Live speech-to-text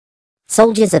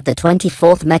Soldiers of the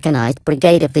 24th Mechanized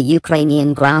Brigade of the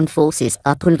Ukrainian Ground Forces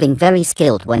are proving very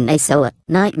skilled when they saw a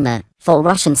nightmare for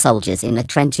Russian soldiers in the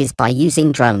trenches by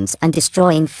using drones and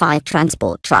destroying 5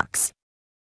 transport trucks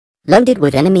loaded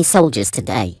with enemy soldiers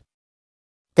today.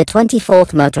 The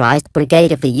 24th Motorized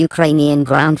Brigade of the Ukrainian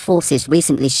Ground Forces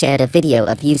recently shared a video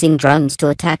of using drones to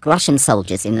attack Russian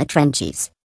soldiers in the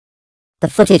trenches. The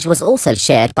footage was also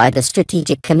shared by the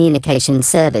Strategic Communications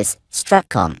Service,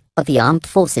 Stratcom, of the Armed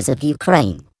Forces of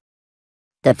Ukraine.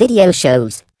 The video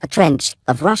shows a trench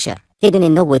of Russia, hidden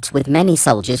in the woods with many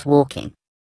soldiers walking.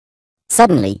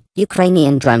 Suddenly,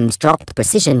 Ukrainian drones dropped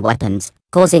precision weapons,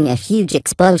 causing a huge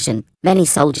explosion. Many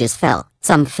soldiers fell,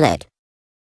 some fled.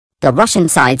 The Russian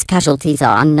side's casualties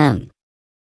are unknown.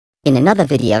 In another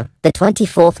video, the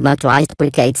 24th Motorized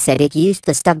Brigade said it used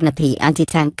the Stugna-P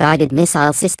anti-tank guided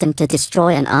missile system to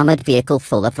destroy an armored vehicle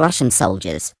full of Russian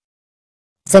soldiers.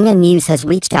 Zinger News has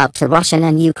reached out to Russian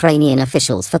and Ukrainian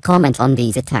officials for comment on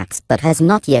these attacks but has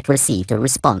not yet received a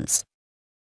response.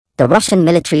 The Russian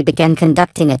military began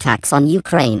conducting attacks on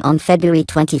Ukraine on February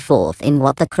 24 in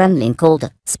what the Kremlin called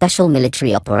a special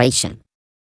military operation.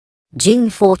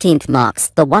 June 14 marks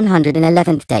the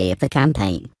 111th day of the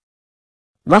campaign.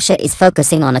 Russia is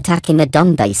focusing on attacking the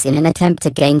Donbas in an attempt to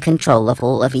gain control of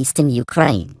all of eastern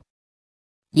Ukraine.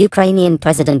 Ukrainian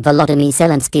President Volodymyr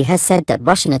Zelensky has said that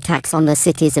Russian attacks on the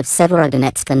cities of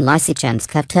Severodonetsk and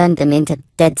Lysychansk have turned them into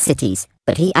dead cities,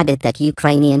 but he added that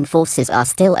Ukrainian forces are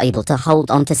still able to hold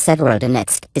on to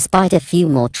Severodonetsk despite a few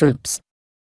more troops.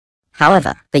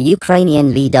 However, the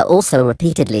Ukrainian leader also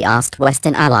repeatedly asked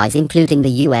Western allies including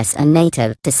the US and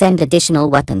NATO to send additional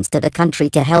weapons to the country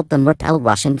to help them repel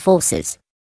Russian forces.